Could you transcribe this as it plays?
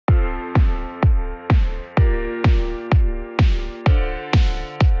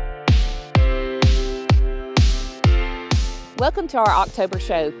Welcome to our October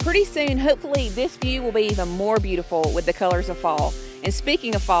show. Pretty soon, hopefully, this view will be even more beautiful with the colors of fall. And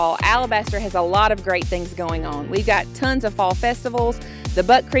speaking of fall, Alabaster has a lot of great things going on. We've got tons of fall festivals, the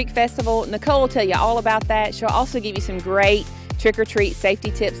Buck Creek Festival. Nicole will tell you all about that. She'll also give you some great trick-or-treat safety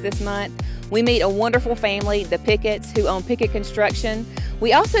tips this month. We meet a wonderful family, the Pickett's, who own Pickett Construction.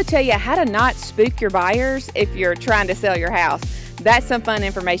 We also tell you how to not spook your buyers if you're trying to sell your house. That's some fun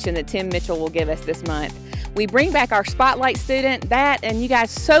information that Tim Mitchell will give us this month. We bring back our Spotlight student, that and you guys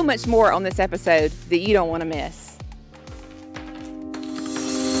so much more on this episode that you don't want to miss.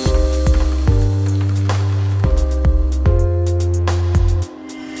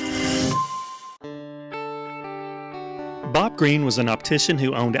 Bob Green was an optician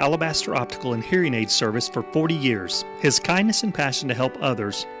who owned Alabaster Optical and Hearing Aid Service for 40 years. His kindness and passion to help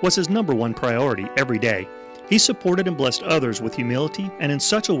others was his #1 priority every day. He supported and blessed others with humility and in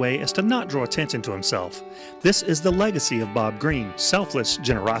such a way as to not draw attention to himself. This is the legacy of Bob Green, selfless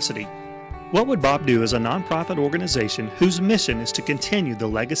generosity. What would Bob do as a nonprofit organization whose mission is to continue the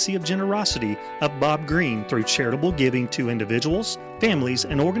legacy of generosity of Bob Green through charitable giving to individuals, families,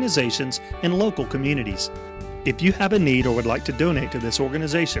 and organizations in local communities? If you have a need or would like to donate to this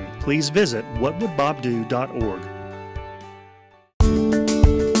organization, please visit whatwouldbobdo.org.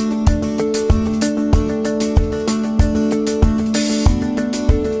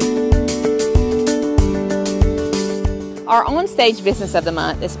 Our on-stage business of the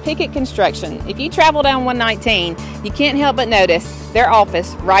month is Pickett Construction. If you travel down 119, you can't help but notice their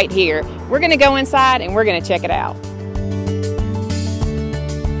office right here. We're going to go inside and we're going to check it out.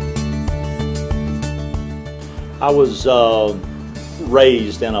 I was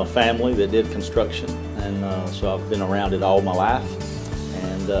raised in a family that did construction, and so I've been around it all my life,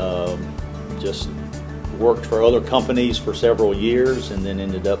 and just worked for other companies for several years, and then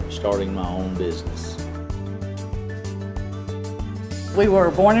ended up starting my own business. We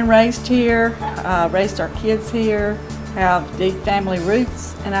were born and raised here, raised our kids here, have deep family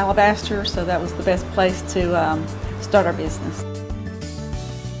roots in Alabaster, so that was the best place to start our business.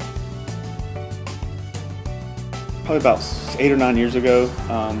 Probably about 8 or 9 years ago,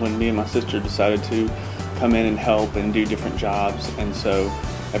 when me and my sister decided to come in and help and do different jobs, and so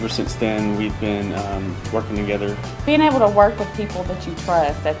ever since then we've been working together. Being able to work with people that you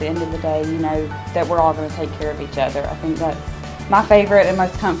trust, at the end of the day, you know that we're all going to take care of each other. I think that's my favorite and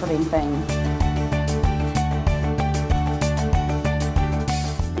most comforting thing.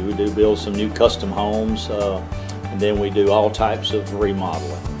 We do build some new custom homes, and then we do all types of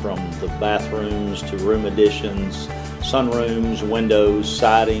remodeling, from the bathrooms to room additions, sunrooms, windows,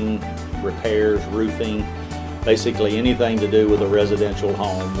 siding, repairs, roofing, basically anything to do with a residential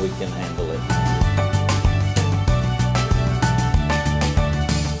home, we can handle it.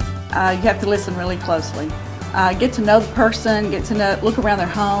 You have to listen really closely. Get to know the person, look around their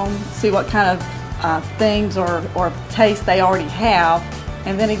home, see what kind of things or tastes they already have.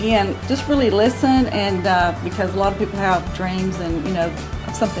 And then again, just really listen, and because a lot of people have dreams and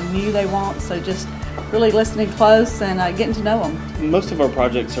something new they want, so just really listening close and getting to know them. Most of our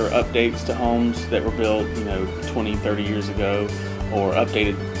projects are updates to homes that were built 20, 30 years ago or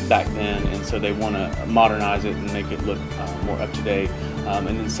updated back then, and so they want to modernize it and make it look more up to date. And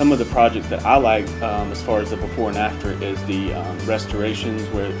then some of the projects that I like as far as the before and after is the restorations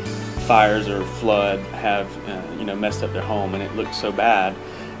where fires or flood have messed up their home and it looks so bad,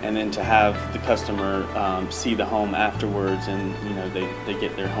 and then to have the customer see the home afterwards and they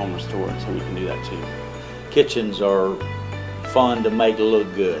get their home restored, so we can do that too. Kitchens are fun to make look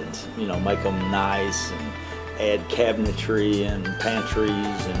good, make them nice, and add cabinetry and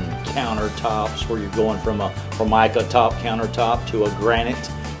pantries and countertops where you're going from a Formica top countertop to a granite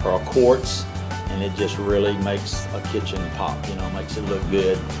or a quartz, and it just really makes a kitchen pop, makes it look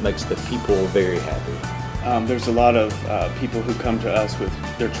good, makes the people very happy. There's a lot of people who come to us with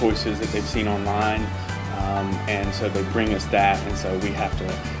their choices that they've seen online, and so they bring us that, and so we have to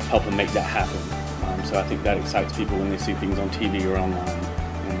help them make that happen. So I think that excites people when they see things on TV or online,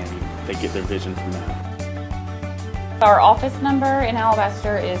 and they get their vision from that. Our office number in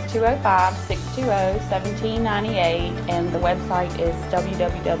Alabaster is 205-620-1798, and the website is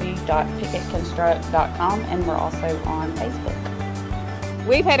www.pickettconstruct.com, and we're also on Facebook.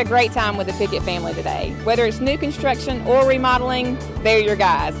 We've had a great time with the Pickett family today. Whether it's new construction or remodeling, they're your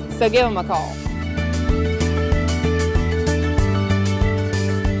guys, so give them a call.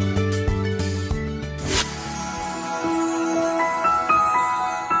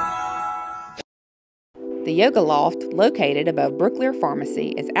 The Yoga Loft, located above Brooklear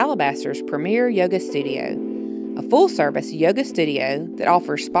Pharmacy, is Alabaster's premier yoga studio, a full-service yoga studio that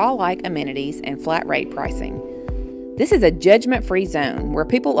offers spa-like amenities and flat-rate pricing. This is a judgment-free zone where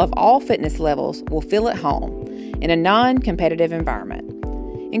people of all fitness levels will feel at home in a non-competitive environment.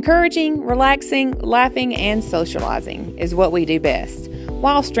 Encouraging, relaxing, laughing, and socializing is what we do best,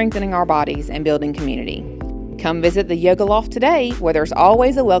 while strengthening our bodies and building community. Come visit the Yoga Loft today, where there's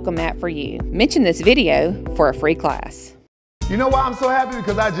always a welcome mat for you. Mention this video for a free class. You know why I'm so happy?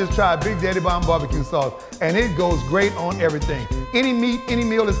 Because I just tried Big Daddy Bomb barbecue sauce, and it goes great on everything. Any meat, any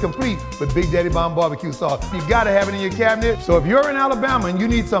meal is complete with Big Daddy Bomb barbecue sauce. You gotta have it in your cabinet. So if you're in Alabama and you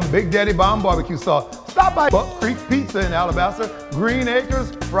need some Big Daddy Bomb barbecue sauce, stop by Buck Creek Pizza in Alabaster, Green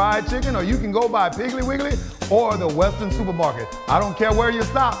Acres, fried chicken, or you can go by Piggly Wiggly or the Western Supermarket. I don't care where you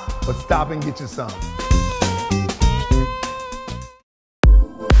stop, but stop and get you some.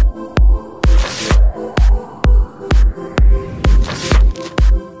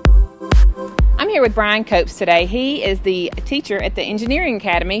 I'm here with Brian Copes today. He is the teacher at the Engineering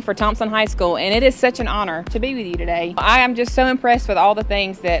Academy for Thompson High School, and it is such an honor to be with you today. I am just so impressed with all the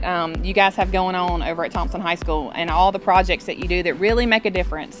things that you guys have going on over at Thompson High School and all the projects that you do that really make a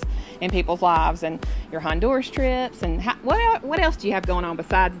difference in people's lives, and your Honduras trips, and what else do you have going on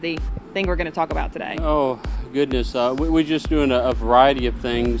besides the thing we're going to talk about today? Oh, goodness. We're just doing a variety of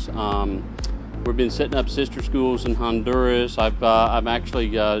things. We've been setting up sister schools in Honduras. I'm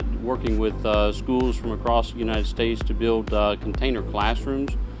actually working with schools from across the United States to build container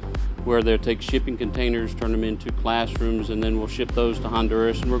classrooms, where they'll take shipping containers, turn them into classrooms, and then we'll ship those to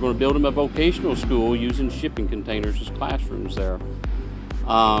Honduras. And we're going to build them a vocational school using shipping containers as classrooms there.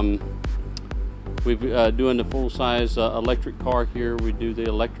 We're doing the full-size electric car here. We do the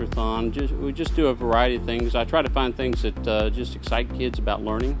electrothon. We just do a variety of things. I try to find things that just excite kids about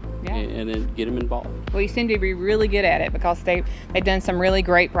learning, and then get them involved. Well, you seem to be really good at it because they've done some really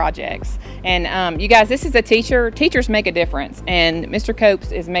great projects. And you guys, this is a teacher. Teachers make a difference, and Mr.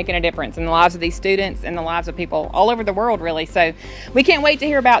 Copes is making a difference in the lives of these students and the lives of people all over the world, really. So we can't wait to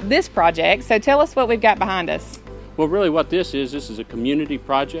hear about this project. So tell us what we've got behind us. Well, really what this is a community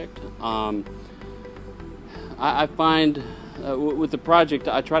project. I find with the project,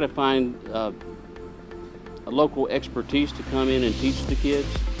 I try to find a local expertise to come in and teach the kids.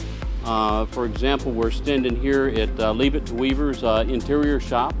 For example, we're standing here at Leave It to Weaver's interior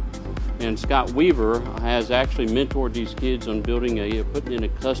shop, and Scott Weaver has actually mentored these kids on putting in a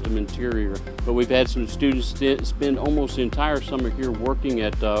custom interior. But we've had some students spend almost the entire summer here working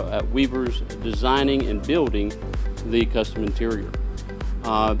at Weaver's, designing and building the custom interior.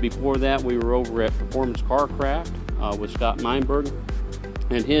 Before that, we were over at Performance Car Craft with Scott Meinberg,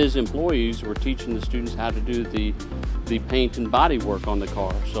 and his employees were teaching the students how to do the paint and body work on the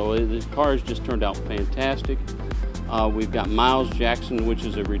car. So the car has just turned out fantastic. We've got Miles Jackson, which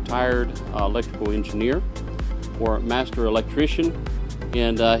is a retired electrical engineer or master electrician,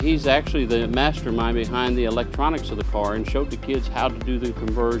 and he's actually the mastermind behind the electronics of the car and showed the kids how to do the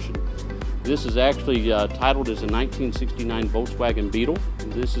conversion. This is actually titled as a 1969 Volkswagen Beetle.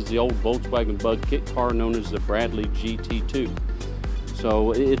 This is the old Volkswagen Bug kit car known as the Bradley GT2.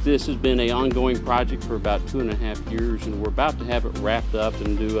 So this has been an ongoing project for about 2.5 years, and we're about to have it wrapped up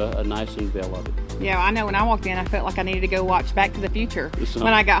and do a nice unveil of it. Yeah, I know when I walked in, I felt like I needed to go watch Back to the Future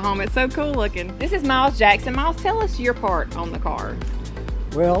when I got home. It's so cool looking. This is Miles Jackson. Miles, tell us your part on the car.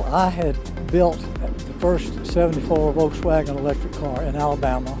 Well, I had built the first 74 Volkswagen electric car in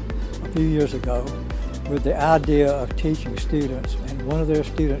Alabama a few years ago with the idea of teaching students, and one of their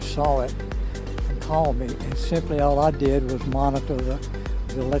students saw it and called me, and simply all I did was monitor the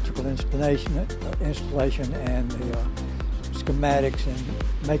electrical installation and the schematics, and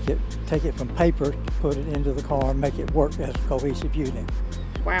take it from paper, put it into the car, and make it work as a cohesive unit.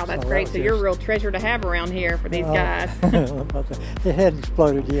 Wow, that's great. So you're a real treasure to have around here for these guys. It hadn't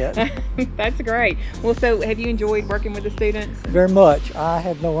exploded yet. That's great. Well, so have you enjoyed working with the students? Very much. I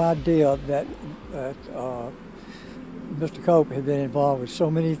had no idea that Mr. Cope had been involved with so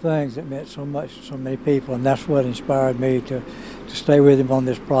many things that meant so much to so many people, and that's what inspired me to stay with him on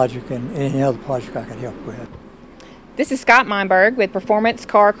this project and any other project I could help with. This is Scott Meinberg with Performance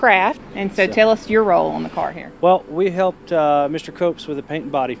Car Craft, and so tell us your role on the car here. Well, we helped Mr. Copes with the paint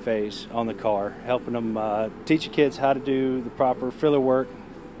and body phase on the car, helping them teach the kids how to do the proper filler work,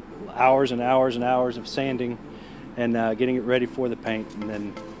 hours and hours and hours of sanding, and getting it ready for the paint, and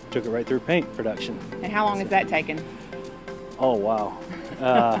then took it right through paint production. And how long has that taken? Oh,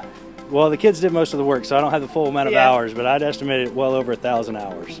 wow. Well, the kids did most of the work, so I don't have the full amount of hours, but I'd estimate it well over 1,000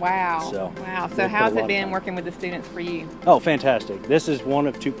 hours. Wow. So, wow. So how's it been working with the students for you? Oh, fantastic. This is one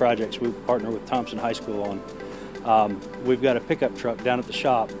of 2 projects we partner with Thompson High School on. We've got a pickup truck down at the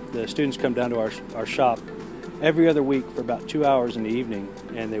shop. The students come down to our shop every other week for about 2 hours in the evening,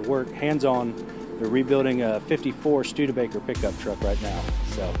 and they work hands-on They're rebuilding a 54 Studebaker pickup truck right now.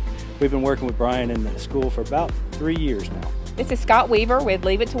 So we've been working with Brian in the school for about 3 years now. This is Scott Weaver with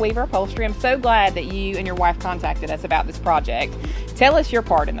Leave It to Weaver Upholstery. I'm so glad that you and your wife contacted us about this project. Tell us your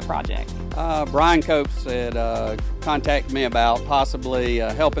part in the project. Brian Copes had contacted me about possibly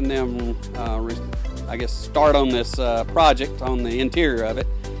helping them, I guess, start on this project on the interior of it.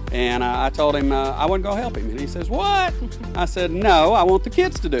 And I told him I wasn't going to help him. And he says, "What?" I said, "No, I want the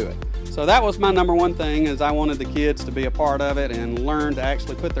kids to do it." So that was my number one thing, is I wanted the kids to be a part of it and learn to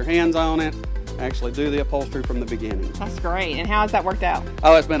actually put their hands on it, actually do the upholstery from the beginning. That's great. And how has that worked out?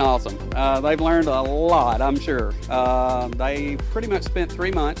 Oh, it's been awesome. They've learned a lot, I'm sure. They pretty much spent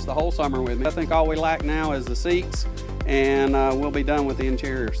 3 months, the whole summer with me. I think all we lack now is the seats, and we'll be done with the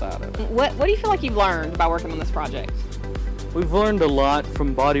interior side of it. What do you feel like you've learned by working on this project? We've learned a lot,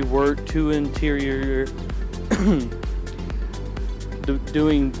 from body work to interior,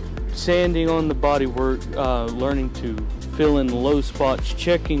 doing sanding on the body work, learning to fill in the low spots,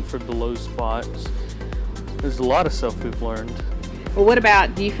 checking for the low spots. There's a lot of stuff we've learned. Well, what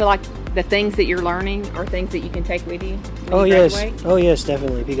about, do you feel like the things that you're learning are things that you can take with you when you graduate? Oh yes,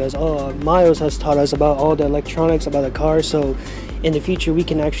 definitely, because Miles has taught us about all the electronics about the car, so in the future we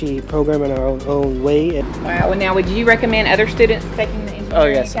can actually program in our own way. Wow, and now would you recommend other students taking the engineering Oh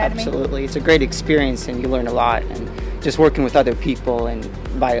yes, academy? absolutely. It's a great experience and you learn a lot, and just working with other people and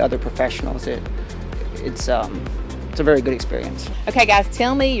by other professionals, it's a very good experience. Okay guys,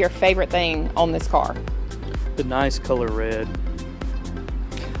 tell me your favorite thing on this car. The nice color red.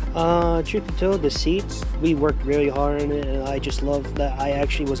 Truth be told, the seats, we worked really hard on it, and I just love that I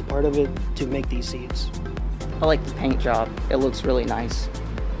actually was a part of it to make these seats. I like the paint job. It looks really nice.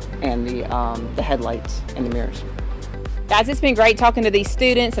 And the headlights and the mirrors. Guys, it's been great talking to these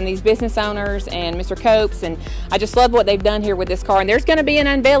students and these business owners and Mr. Copes, and I just love what they've done here with this car. And there's going to be an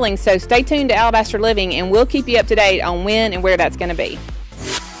unveiling, so stay tuned to Alabaster Living and we'll keep you up to date on when and where that's going to be.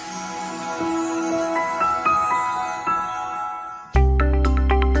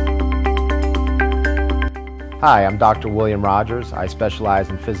 Hi, I'm Dr. William Rogers. I specialize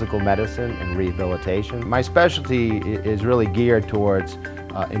in physical medicine and rehabilitation. My specialty is really geared towards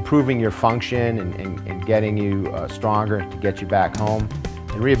improving your function and getting you stronger to get you back home.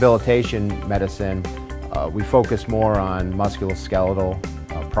 In rehabilitation medicine, we focus more on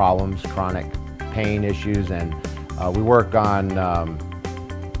musculoskeletal problems, chronic pain issues, and we work on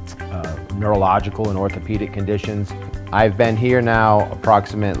neurological and orthopedic conditions. I've been here now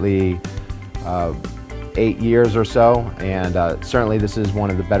approximately 8 years or so, and certainly this is one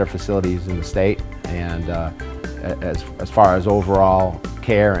of the better facilities in the state, and as far as overall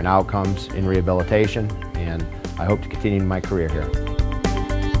care and outcomes in rehabilitation, and I hope to continue my career here.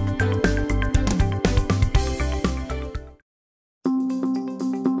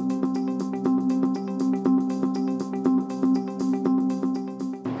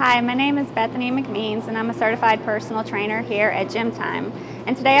 Hi, my name is Bethany McMeans and I'm a certified personal trainer here at Gym Time,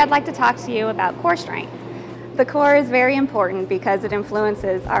 and today I'd like to talk to you about core strength. The core is very important because it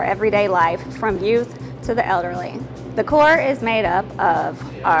influences our everyday life from youth to the elderly. The core is made up of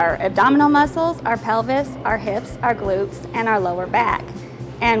our abdominal muscles, our pelvis, our hips, our glutes, and our lower back.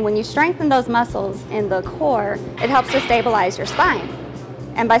 And when you strengthen those muscles in the core, it helps to stabilize your spine.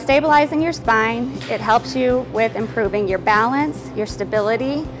 And by stabilizing your spine, it helps you with improving your balance, your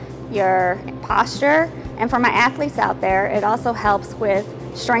stability, your posture, and for my athletes out there, it also helps with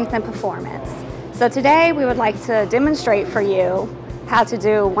strength and performance. So today we would like to demonstrate for you how to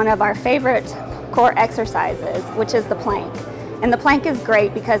do one of our favorite core exercises, which is the plank. And the plank is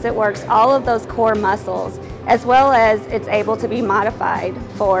great because it works all of those core muscles, as well as it's able to be modified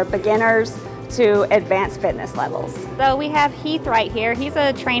for beginners to advanced fitness levels. So we have Heath right here. He's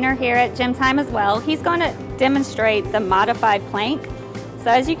a trainer here at Gym Time as well. He's going to demonstrate the modified plank. So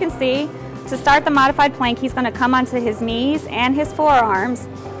as you can see, to start the modified plank, he's going to come onto his knees and his forearms.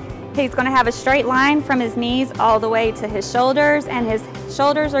 He's going to have a straight line from his knees all the way to his shoulders, and his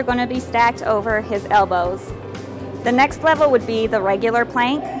shoulders are going to be stacked over his elbows. The next level would be the regular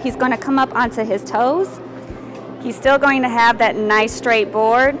plank. He's going to come up onto his toes. He's still going to have that nice straight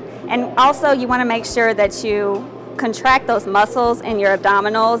board, and also you want to make sure that you contract those muscles in your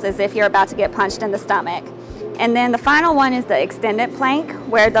abdominals as if you're about to get punched in the stomach. And then the final one is the extended plank,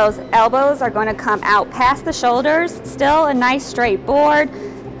 where those elbows are going to come out past the shoulders, still a nice straight board.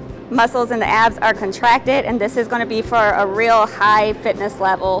 Muscles in the abs are contracted, and this is going to be for a real high fitness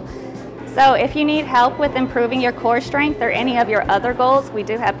level. So if you need help with improving your core strength or any of your other goals, we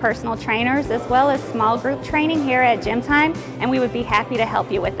do have personal trainers as well as small group training here at Gym Time, and we would be happy to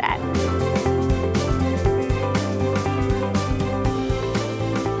help you with that.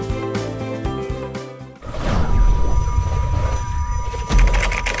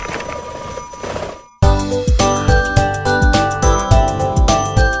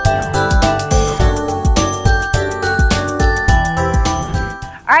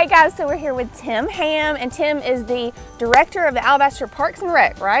 guys, so we're here with Tim Ham, and Tim is the director of the Alabaster Parks and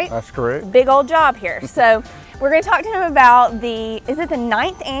Rec, right? That's correct. Big old job here. So we're going to talk to him about is it the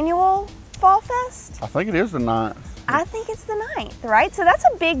 9th annual Fall Fest? I think it is the 9th. I think it's the 9th, right? So that's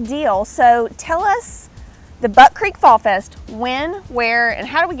a big deal. So tell us the Buck Creek Fall Fest, when, where, and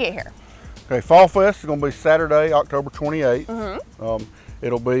how do we get here? Okay, Fall Fest is going to be Saturday, October 28th.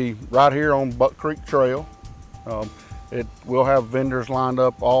 It'll be right here on Buck Creek Trail. We'll have vendors lined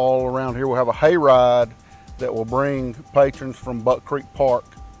up all around here. We'll have a hayride that will bring patrons from Buck Creek Park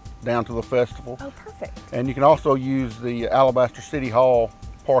down to the festival. Oh, perfect. And you can also use the Alabaster City Hall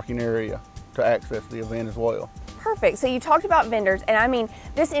parking area to access the event as well. Perfect. So you talked about vendors, and I mean,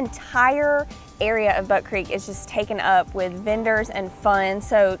 this entire area of Buck Creek is just taken up with vendors and fun.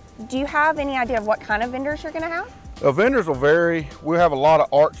 So do you have any idea of what kind of vendors you're going to have? Vendors will vary. We'll have a lot of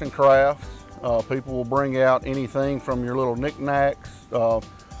arts and crafts. People will bring out anything from your little knickknacks,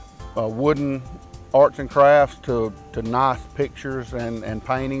 wooden arts and crafts to nice pictures and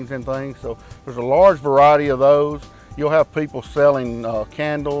paintings and things. So there's a large variety of those. You'll have people selling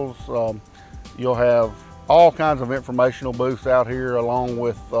candles. You'll have all kinds of informational booths out here, along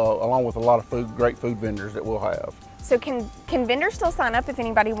with a lot of great food vendors that we'll have. So can vendors still sign up if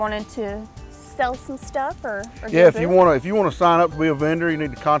anybody wanted to sell some stuff or yeah, if you want to sign up to be a vendor, you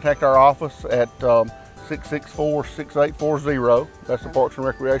need to contact our office at 664-6840. That's the Parks and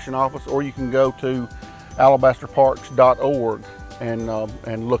Recreation office, or you can go to alabasterparks.org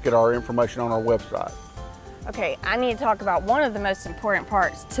and look at our information on our website. Okay, I need to talk about one of the most important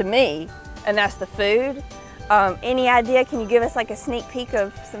parts to me, and that's the food. Any idea? Can you give us like a sneak peek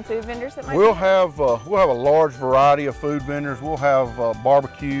of some food vendors that might we'll have a large variety of food vendors. We'll have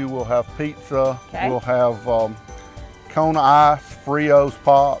barbecue, we'll have pizza, we'll have Kona Ice, Frios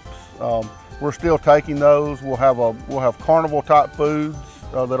Pops. We're still taking those. We'll have carnival type foods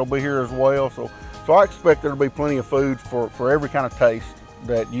that'll be here as well. So I expect there'll be plenty of food for every kind of taste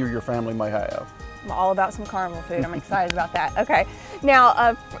that you or your family may have. I'm all about some carnival food. I'm excited about that. Okay,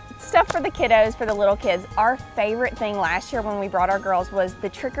 now stuff for the kiddos, for the little kids. Our favorite thing last year when we brought our girls was the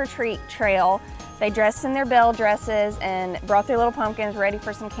trick-or-treat trail. They dressed in their bell dresses and brought their little pumpkins ready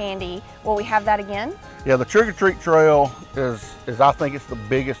for some candy. Will we have that again? Yeah, the trick-or-treat trail is I think it's the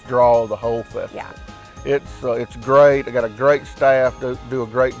biggest draw of the whole festival. Yeah. It's great. I got a great staff do a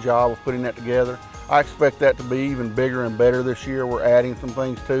great job of putting that together. I expect that to be even bigger and better this year. We're adding some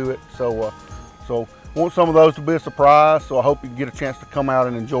things to it. So want some of those to be a surprise, so I hope you get a chance to come out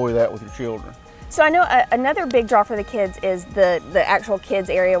and enjoy that with your children. So I know another big draw for the kids is the actual kids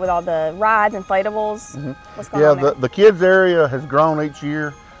area with all the rides, inflatables. What's going on there? The kids area has grown each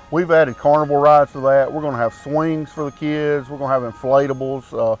year. We've added carnival rides to that. We're going to have swings for the kids. We're going to have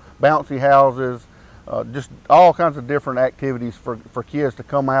inflatables, bouncy houses, just all kinds of different activities for kids to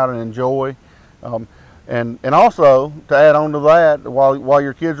come out and enjoy. And also, to add on to that, while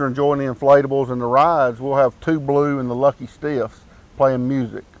your kids are enjoying the inflatables and the rides, we'll have Two Blue and the Lucky Stiffs playing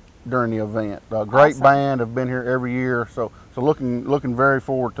music during the event. A great band, have been here every year, so looking very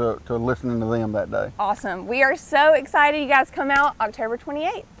forward to listening to them that day. Awesome. We are so excited you guys come out October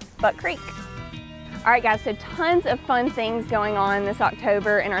 28th, Buck Creek. All right guys, so tons of fun things going on this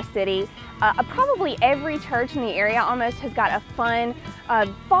October in our city. Probably every church in the area almost has got a fun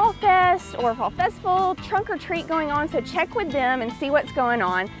fall fest or fall festival, trunk or treat going on, so check with them and see what's going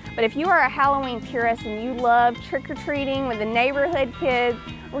on. But if you are a Halloween purist and you love trick-or-treating with the neighborhood kids,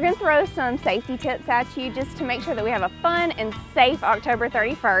 we're gonna throw some safety tips at you just to make sure that we have a fun and safe October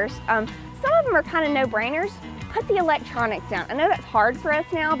 31st. Some of them are kind of no-brainers. Put the electronics down. I know that's hard for us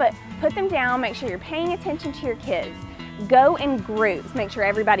now, but put them down, make sure you're paying attention to your kids. Go in groups, make sure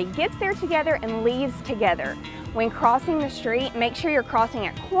everybody gets there together and leaves together. When crossing the street, make sure you're crossing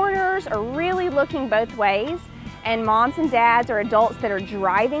at corners or really looking both ways. And moms and dads or adults that are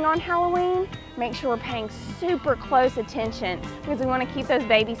driving on Halloween, make sure we're paying super close attention because we want to keep those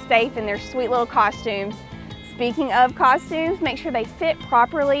babies safe in their sweet little costumes. Speaking of costumes, make sure they fit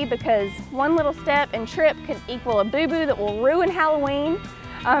properly because one little step and trip could equal a boo-boo that will ruin Halloween.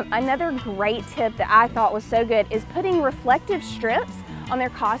 Another great tip that I thought was so good is putting reflective strips on their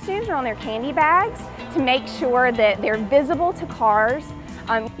costumes or on their candy bags to make sure that they're visible to cars.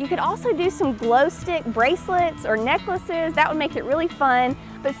 You could also do some glow stick bracelets or necklaces. That would make it really fun,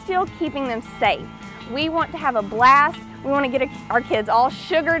 but still keeping them safe. We want to have a blast. We want to get our kids all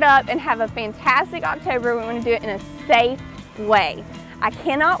sugared up and have a fantastic October. We want to do it in a safe way. I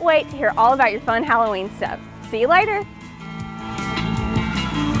cannot wait to hear all about your fun Halloween stuff. See you later.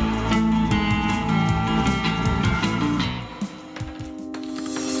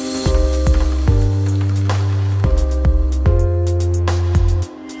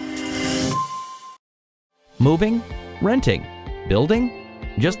 Moving? Renting? Building?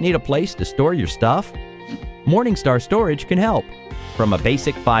 Just need a place to store your stuff? Morningstar Storage can help. From a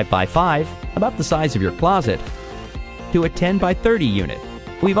basic 5x5, about the size of your closet, to a 10x30 unit.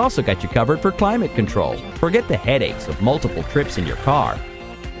 We've also got you covered for climate control. Forget the headaches of multiple trips in your car.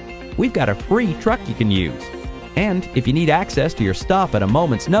 We've got a free truck you can use. And if you need access to your stuff at a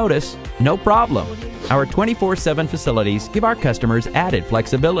moment's notice, no problem. Our 24/7 facilities give our customers added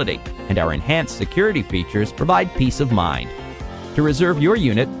flexibility, and our enhanced security features provide peace of mind. To reserve your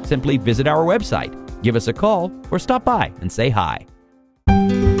unit, simply visit our website, give us a call, or stop by and say hi.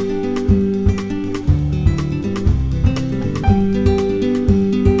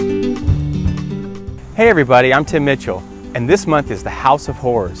 Hey everybody, I'm Tim Mitchell, and this month is the House of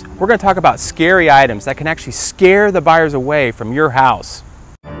Horrors. We're going to talk about scary items that can actually scare the buyers away from your house.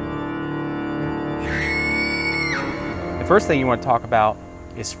 The first thing you want to talk about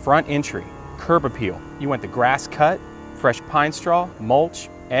is front entry, curb appeal. You want the grass cut, fresh pine straw, mulch,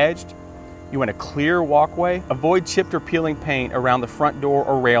 edged. You want a clear walkway. Avoid chipped or peeling paint around the front door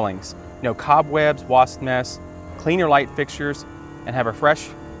or railings. No cobwebs, wasp nests. Clean your light fixtures and have a fresh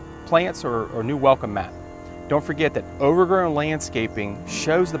plants or new welcome mat. Don't forget that overgrown landscaping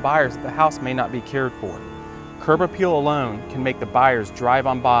shows the buyers that the house may not be cared for. Curb appeal alone can make the buyers drive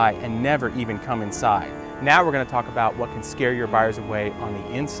on by and never even come inside. Now we're going to talk about what can scare your buyers away on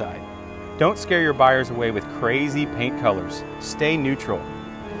the inside. Don't scare your buyers away with crazy paint colors. Stay neutral.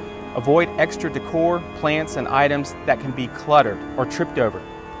 Avoid extra decor, plants, and items that can be cluttered or tripped over.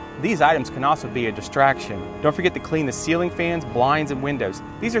 These items can also be a distraction. Don't forget to clean the ceiling fans, blinds, and windows.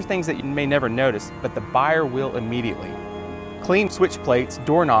 These are things that you may never notice, but the buyer will immediately. Clean switch plates,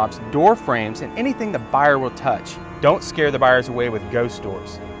 doorknobs, door frames, and anything the buyer will touch. Don't scare the buyers away with ghost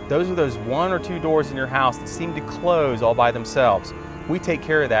doors. Those are those 1 or 2 doors in your house that seem to close all by themselves. We take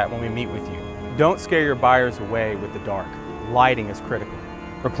care of that when we meet with you. Don't scare your buyers away with the dark. Lighting is critical.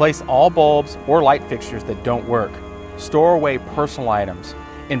 Replace all bulbs or light fixtures that don't work. Store away personal items.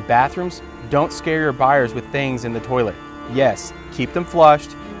 In bathrooms, don't scare your buyers with things in the toilet. Yes, keep them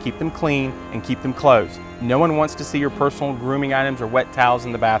flushed, keep them clean, and keep them closed. No one wants to see your personal grooming items or wet towels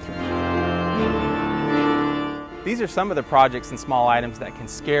in the bathroom. These are some of the projects and small items that can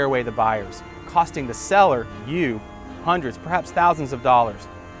scare away the buyers, costing the seller, you, hundreds, perhaps thousands of dollars.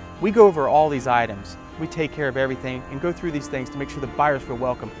 We go over all these items. We take care of everything and go through these things to make sure the buyers feel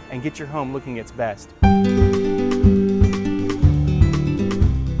welcome and get your home looking its best.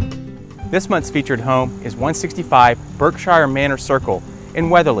 This month's featured home is 165 Berkshire Manor Circle in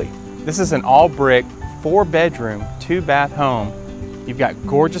Weatherly. This is an all-brick, 4-bedroom, 2-bath home. You've got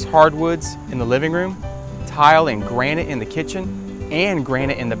gorgeous hardwoods in the living room, tile and granite in the kitchen, and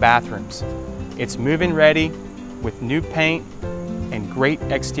granite in the bathrooms. It's move-in ready with new paint and great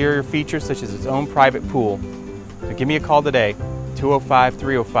exterior features such as its own private pool. So give me a call today,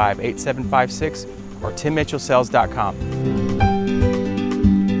 205-305-8756 or timmitchellsales.com.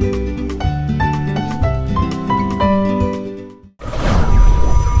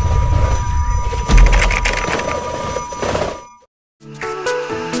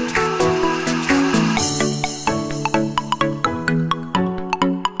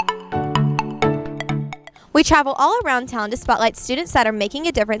 We travel all around town to spotlight students that are making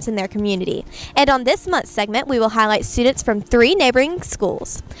a difference in their community. And on this month's segment, we will highlight students from 3 neighboring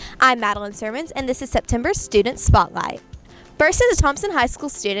schools. I'm Madeline Sermons, and this is September's Student Spotlight. First is a Thompson High School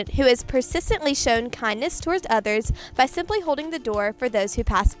student who has persistently shown kindness towards others by simply holding the door for those who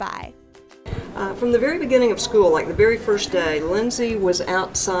pass by. From the very beginning of school, like the very first day, Lindsay was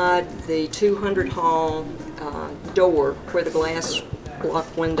outside the 200 hall door where the glass block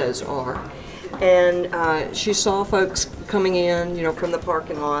windows are. And she saw folks coming in, you know, from the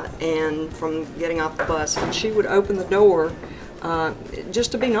parking lot and from getting off the bus, and she would open the door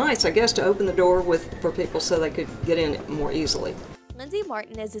just to be nice, I guess, to open the door for people so they could get in more easily. Lindsay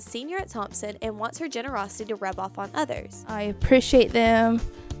Martin is a senior at Thompson and wants her generosity to rub off on others. I appreciate them.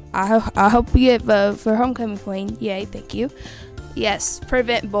 I hope we get vote for homecoming queen. Yay, thank you. Yes,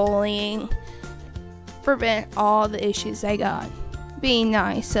 prevent bullying. Prevent all the issues they got. Being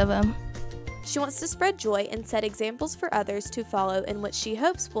nice of them. She wants to spread joy and set examples for others to follow in which she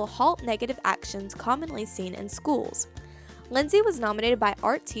hopes will halt negative actions commonly seen in schools. Lindsay was nominated by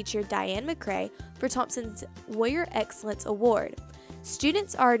art teacher Diane McCrae for Thompson's Warrior Excellence Award.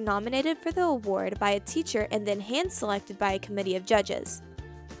 Students are nominated for the award by a teacher and then hand-selected by a committee of judges.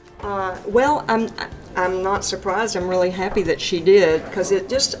 Well, I'm not surprised. I'm really happy that she did, because it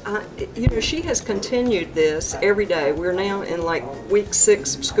just, you know, she has continued this every day. We're now in like week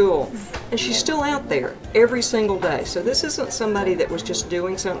 6 of school, and she's still out there every single day. So this isn't somebody that was just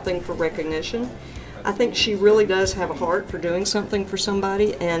doing something for recognition. I think she really does have a heart for doing something for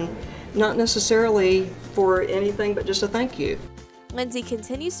somebody, and not necessarily for anything but just a thank you. Lindsay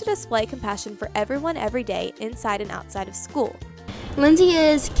continues to display compassion for everyone every day, inside and outside of school. Lindsay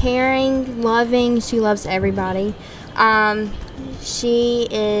is caring, loving, she loves everybody. She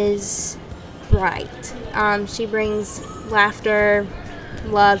is bright. She brings laughter,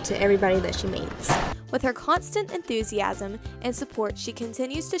 love to everybody that she meets. With her constant enthusiasm and support, she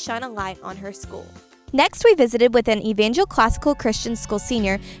continues to shine a light on her school. Next, we visited with an Evangel Classical Christian School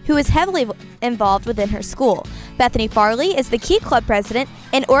senior who is heavily involved within her school. Bethany Farley is the key club president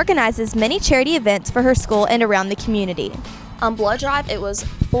and organizes many charity events for her school and around the community. On blood drive, it was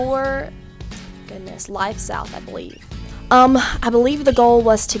for, Life South, I believe. I believe the goal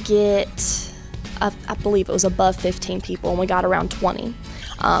was to get, I believe it was above 15 people, and we got around 20.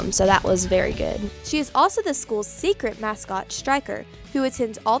 So that was very good. She is also the school's secret mascot, Striker, who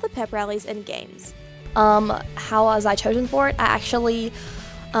attends all the pep rallies and games. How was I chosen for it? I actually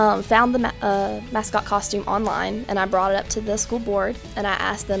found the mascot costume online, and I brought it up to the school board, and I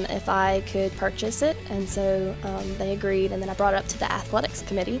asked them if I could purchase it, and so they agreed, and then I brought it up to the athletics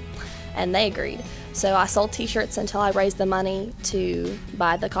committee, and they agreed. So I sold t-shirts until I raised the money to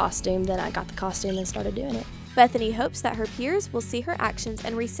buy the costume, then I got the costume and started doing it. Bethany hopes that her peers will see her actions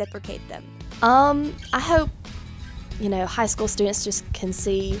and reciprocate them. I hope, high school students just can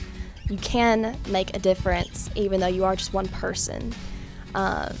see you can make a difference even though you are just one person.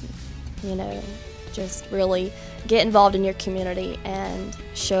 Just really get involved in your community and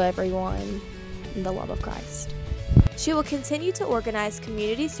show everyone the love of Christ. She will continue to organize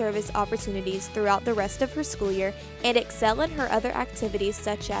community service opportunities throughout the rest of her school year and excel in her other activities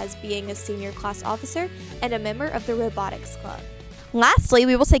such as being a senior class officer and a member of the robotics club. Lastly,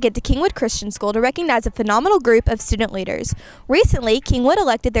 we will take it to Kingwood Christian School to recognize a phenomenal group of student leaders. Recently, Kingwood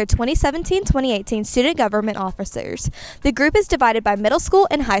elected their 2017-2018 student government officers. The group is divided by middle school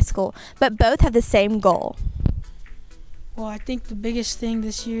and high school, but both have the same goal. Well, I think the biggest thing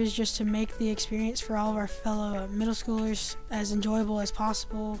this year is just to make the experience for all of our fellow middle schoolers as enjoyable as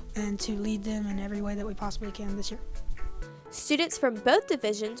possible and to lead them in every way that we possibly can this year. Students from both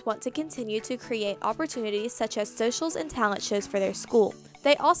divisions want to continue to create opportunities such as socials and talent shows for their school.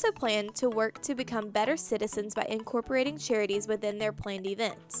 They also plan to work to become better citizens by incorporating charities within their planned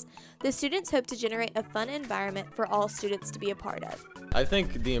events. The students hope to generate a fun environment for all students to be a part of. I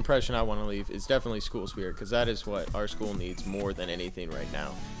think the impression I want to leave is definitely school spirit, because that is what our school needs more than anything right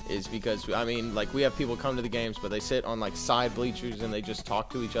now. Is because, we have people come to the games, but they sit on side bleachers and they just talk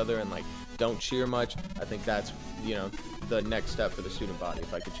to each other and don't cheer much. I think that's, the next step for the student body,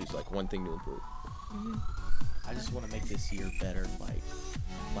 if I could choose one thing to improve. I just want to make this year better,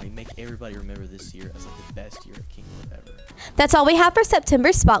 make everybody remember this year as the best year at Kingwood ever. That's all we have for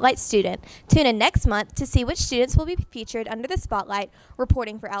September's Spotlight Student. Tune in next month to see which students will be featured under the spotlight.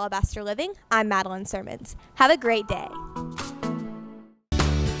 Reporting for Alabaster Living, I'm Madeline Sermons. Have a great day.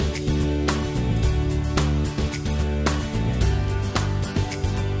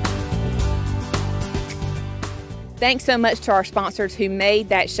 Thanks so much to our sponsors who made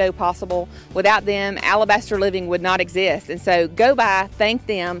that show possible. Without them, Alabaster Living would not exist. And so go by, thank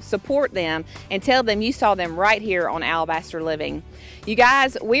them, support them, and tell them you saw them right here on Alabaster Living. You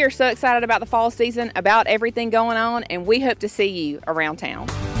guys, we are so excited about the fall season, about everything going on, and we hope to see you around town.